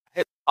 I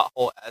hit the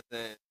pothole as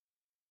in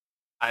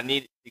I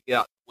needed to get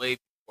out the way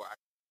before I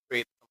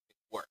created something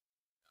worse.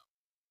 You know?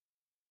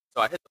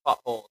 So I hit the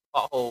pothole. The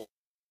pothole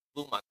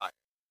blew my tire.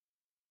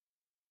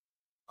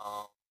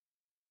 Um,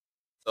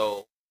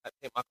 so I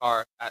take my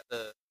car at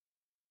the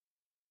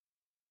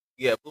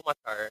blew my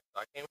tire. So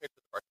I came here to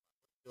the parking lot.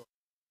 What are you doing?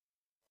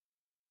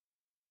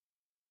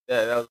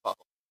 Yeah, that was a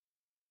pothole.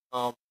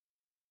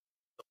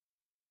 So,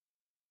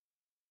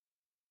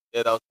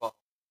 yeah, that was a pothole.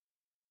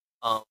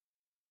 Um,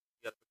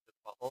 you got a picture of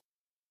the pothole?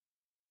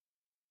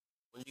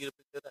 When you get a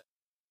picture of that?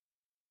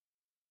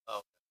 Oh,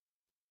 okay.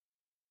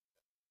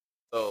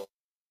 So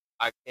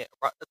I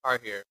brought the car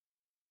here,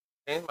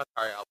 changed my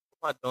tire out, put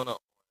my donut on,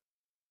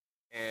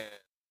 and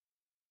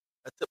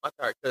I took my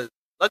tire because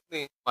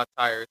luckily my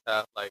tires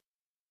have like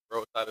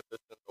roadside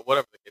assistance or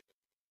whatever the case may be.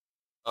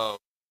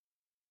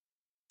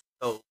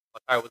 So my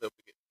tire was able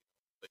to get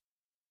like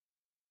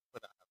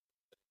when I have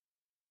to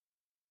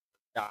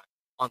die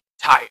on the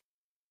tire. I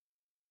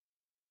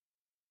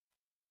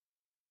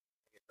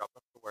get dropped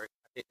off to work.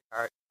 I take the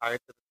tire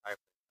to the tire place.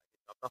 I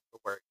get dropped off to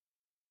work,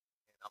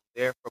 and I'm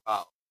there for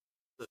about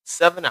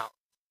 7 hours.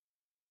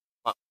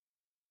 My,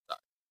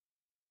 sorry,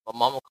 my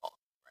mom will call me,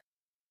 right?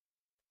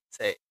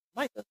 Say,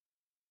 Micah,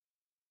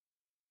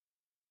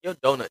 your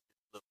donut just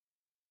blew.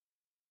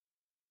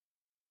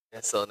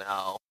 And so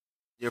now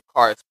your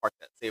car is parked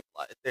at Save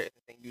Lot. Is there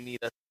anything you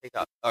need us to take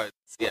out? Or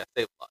yeah,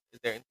 Save Lot. Is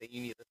there anything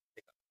you need us to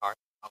take out the car?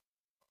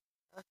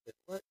 I said,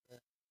 what?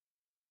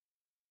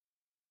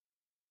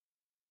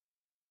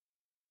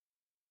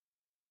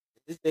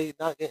 This day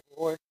not getting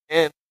worse,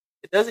 and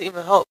it doesn't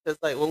even help because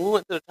like when we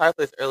went to the tire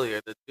place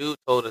earlier, the dude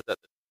told us that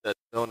the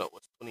donut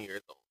was 20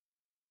 years old,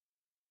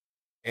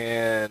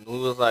 and we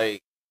was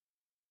like,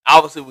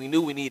 obviously we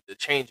knew we needed to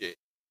change it,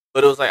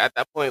 but it was like at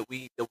that point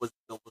there was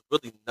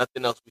really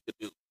nothing else we could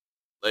do.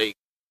 Like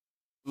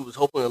we was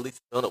hoping at least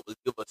the donut would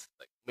give us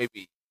like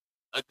maybe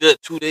a good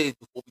 2 days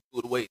before we threw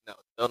it away. Now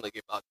the donut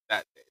gave out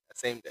that day, that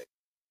same day.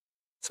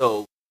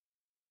 So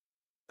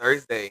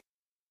Thursday,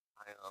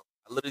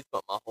 I literally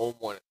spent my whole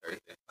morning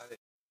Thursday. I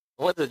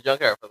went to the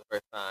junkyard for the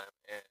first time,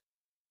 and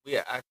we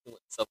had actually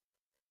went to Subway.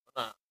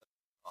 Well, not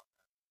Subway,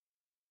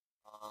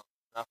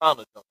 and I found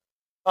a donut.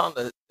 I found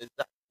the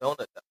exact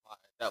donut that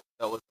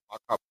was in my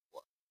car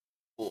before.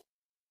 Cool.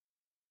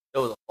 It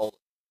was a Poland.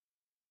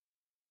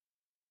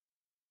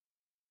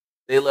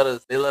 They let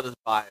us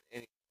buy it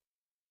anyway.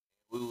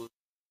 We was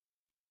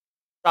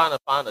trying to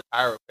find a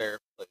tire repair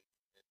place.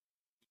 And we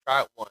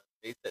tried one.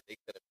 They said they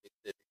couldn't fix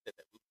it. They said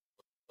that we were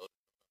supposed to go this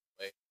another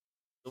way.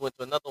 We went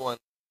to another one.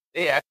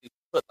 They actually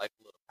put like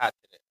a little patch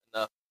in it,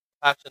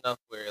 patch enough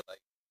where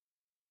like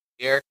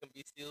air can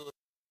be sealed,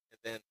 and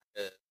then I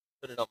could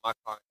put it on my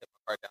car and take my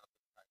car down to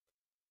the tire.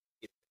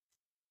 Get it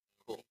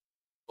fixed. Cool.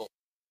 Boom.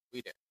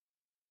 We there.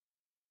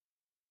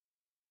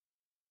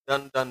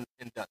 Done,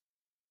 and done.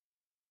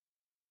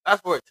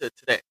 Fast forward to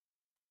today.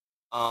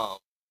 Um,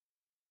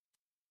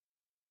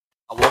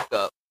 I woke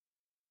up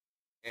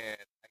and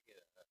I get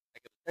a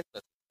text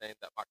message saying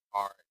that my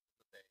car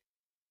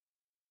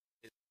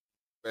is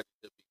ready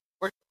to be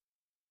worked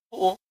on.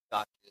 Cool,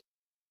 got you.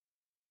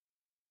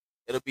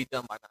 It'll be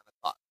done by 9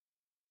 o'clock.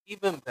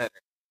 Even better.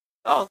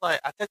 So I was like,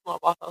 I texted my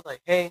boss. I was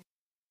like, hey,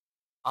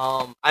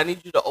 I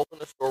need you to open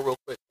the store real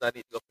quick because I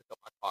need to go pick up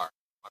my car.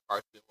 My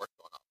car's being worked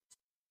on.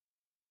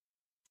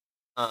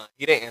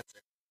 He didn't answer,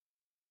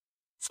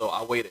 so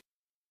I waited.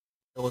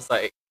 It was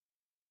like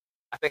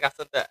I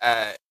sent that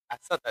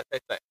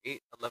text at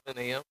 8:11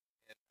 a.m.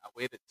 and I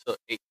waited till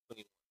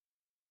 8:21. So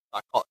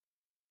I called him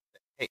and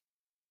said, "Hey,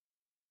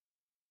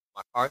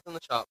 my car's in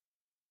the shop.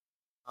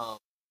 Um,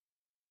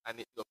 I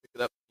need to go pick it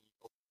up. Can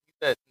you open?" He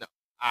said, "No,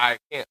 I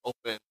can't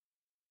open."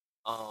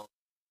 Um,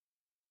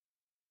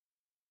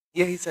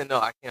 yeah, he said, "No,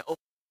 I can't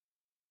open."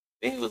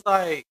 Then he was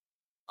like,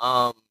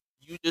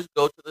 "You just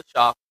go to the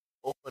shop,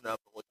 open up,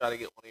 and we'll try to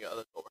get one of your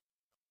other coworkers."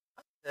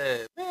 I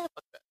said, "Man,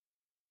 fuck that.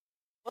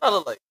 What I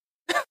look like?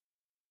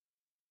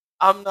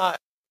 I'm not.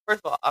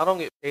 First of all, I don't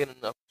get paid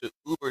enough to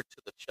Uber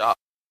to the shop,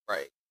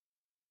 right?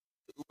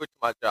 To Uber to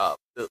my job,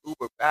 to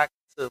Uber back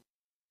to,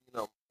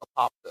 a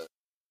pop to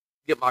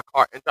get my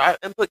car and drive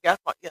and put gas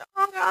in my yeah.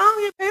 I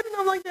don't get paid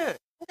enough like that.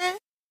 Okay,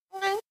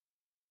 okay."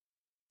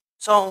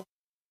 So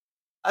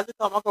I just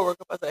called my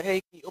coworker up. I said,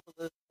 "Hey, can you open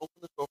the store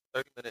for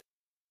 30 minutes?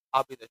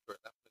 I'll be there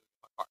shortly. I'm gonna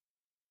get my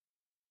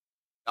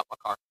my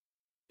car.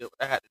 Did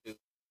what I had to do.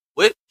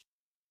 Which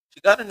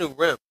she got a new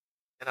rim,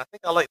 and I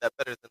think I like that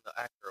better than the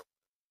Acura.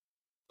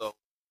 So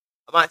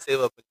I might save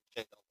up and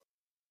change it.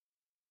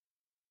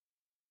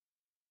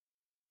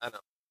 I know.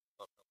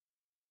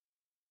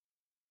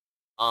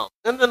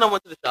 And then I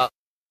went to the shop.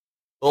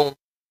 Boom.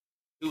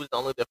 He was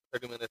only there for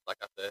 30 minutes, like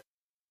I said.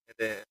 And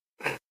then,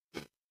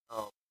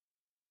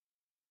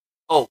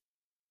 oh,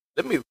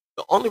 the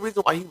only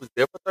reason why he was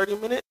there for 30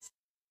 minutes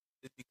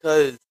is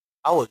because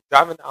I was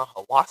driving down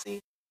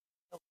Hawassi.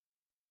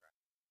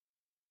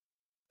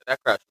 That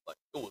crash was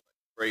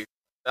crazy.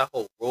 That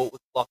whole road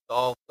was blocked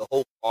off. The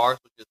whole cars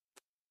were just,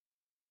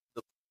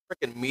 the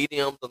freaking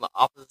mediums on the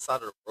opposite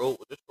side of the road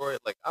were destroyed.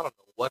 Like, I don't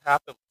know what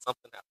happened, but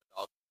something happened,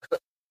 dog.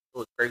 It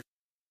was crazy.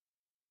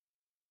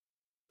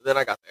 But then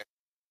I got there.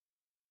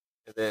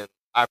 And then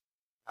I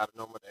had a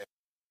normal day.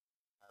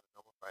 I had a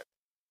normal Friday.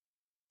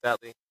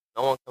 Sadly,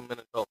 no one come in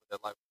and told me their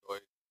life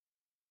story.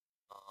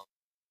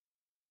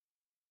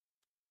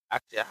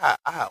 Actually,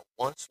 I had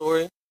one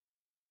story,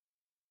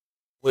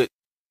 which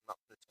I'm not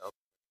going to tell.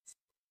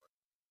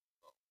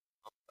 So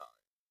I'm sorry.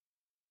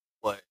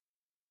 But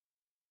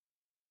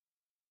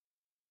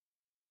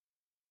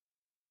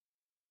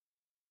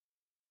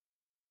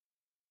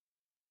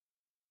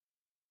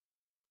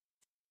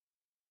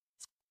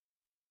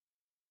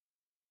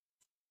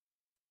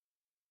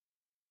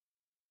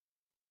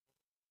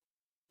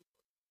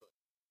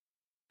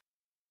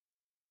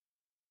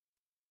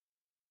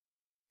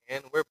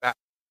and we're back.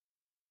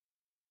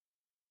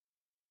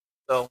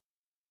 So,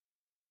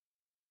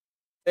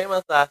 same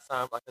as last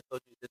time, like I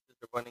told you, this is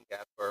the running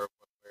gap for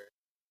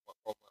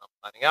when I'm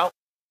signing out.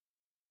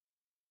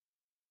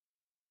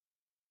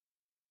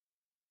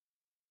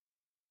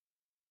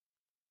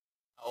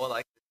 I would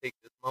like to take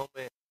this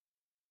moment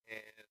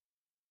and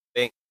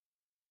thank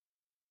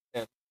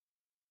him,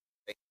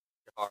 thank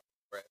your heart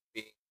for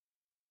being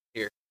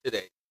here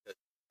today, because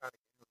I'm trying to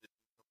get him to do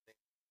something,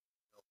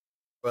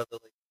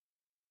 brotherly,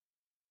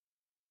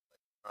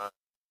 like trying to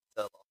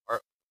sell a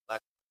heart with a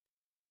black.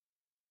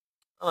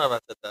 I don't know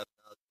if I said that.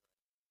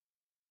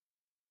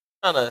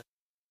 Trying to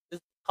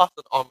just toss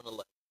an arm and a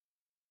leg.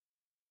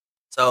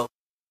 So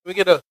let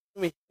me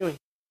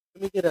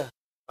get a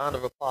round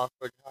of applause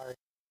for Jari.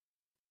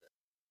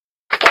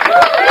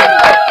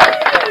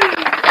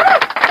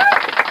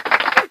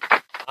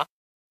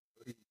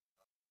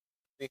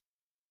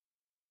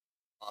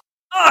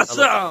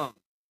 Awesome.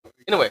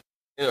 Anyway.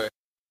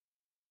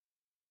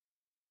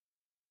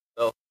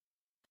 So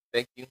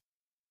thank you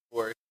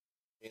for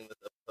being this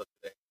episode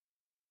today.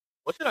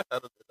 What should I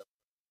title this episode?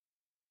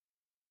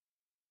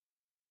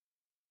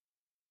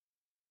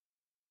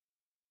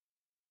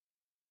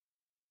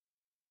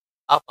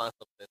 I'll find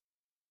something.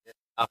 Yeah,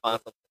 I'll find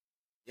something.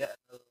 Yeah,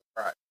 another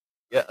Friday.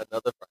 Yeah,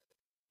 another Friday.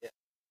 Yeah.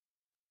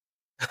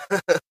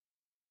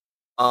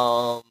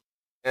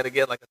 And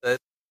again, like I said,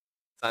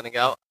 signing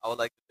out, I would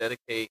like to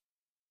dedicate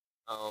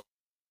 3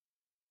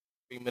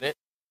 minutes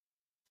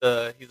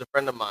to, he's a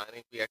friend of mine,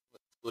 and we actually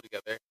went to school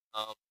together.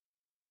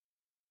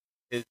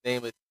 His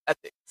name is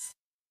Ethics.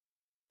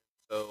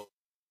 So,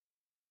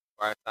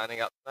 for our signing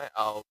out tonight,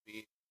 I'll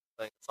be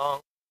playing a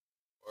song,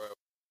 or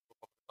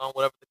performing a song,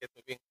 whatever the case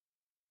may be,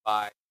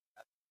 by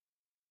Ethics.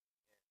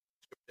 And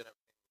script and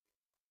everything.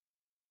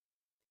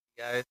 Thank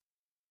you guys.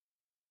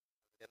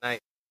 Good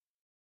night.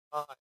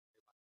 Bye.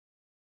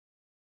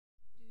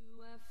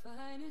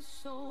 Find it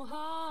so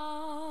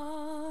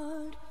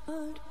hard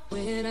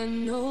when I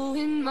know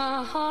in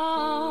my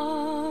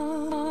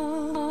heart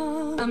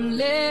I'm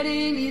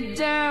letting you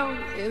down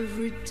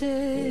every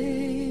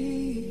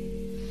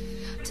day,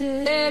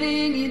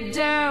 letting you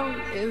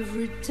down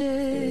every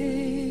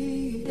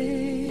day.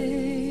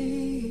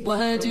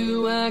 Why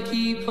do I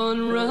keep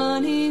on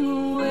running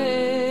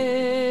away?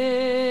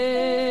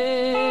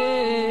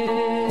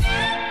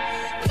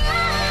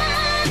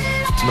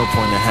 No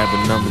point in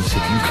having numbers if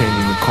you can't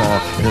even call.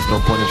 And there's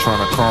no point in trying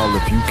to call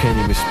if you can't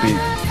even speak.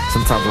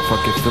 Sometimes I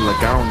fucking feel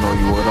like I don't know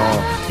you at all,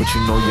 but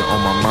you know you're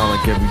on my mind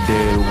like every day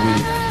of the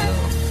week.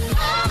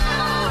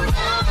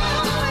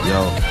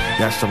 Yo,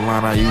 that's the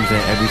line I use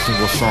in every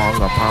single song.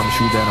 I promise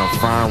you that I'm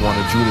fine.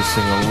 Wanted you to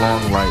sing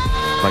along like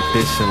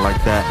this and like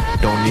that.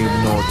 Don't even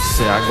know what to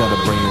say. I gotta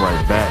bring you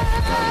right back.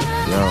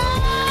 Yo,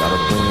 gotta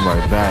bring you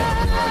right back.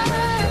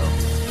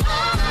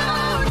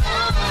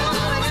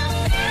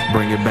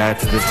 Bring it back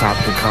to the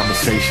topic of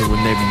conversation.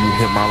 Whenever you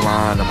hit my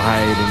line, I'm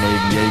higher than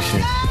aviation.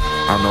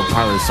 I'm no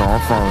pilot, so I'm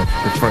falling.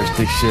 The first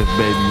stick shift,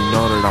 baby, you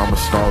know that I'ma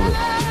stall it.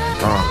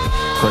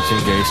 Clutch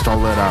and gauge,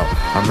 stall it out.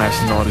 I'm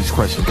asking all these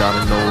questions,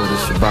 gotta know what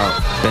it's about.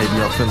 Baby,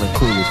 I'm feeling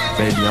clueless.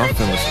 Baby, I'm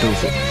feeling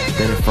stupid.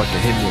 Then it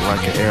fucking hit me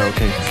like an arrow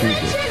came from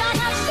Cupid.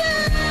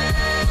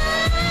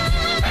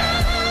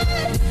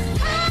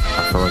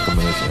 I feel like I'm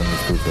in this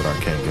loop that I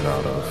can't get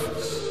out of.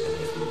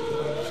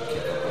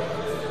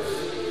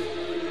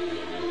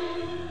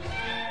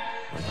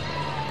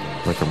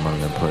 Like I'm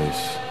running in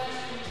place.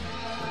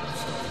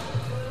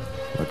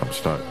 Like I'm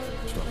stuck.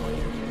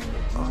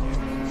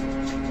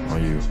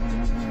 On you.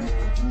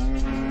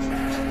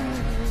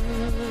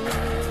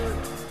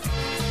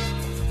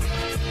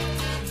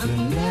 You're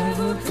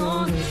never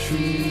gonna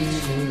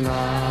treat me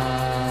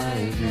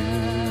like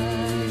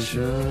you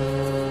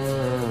should.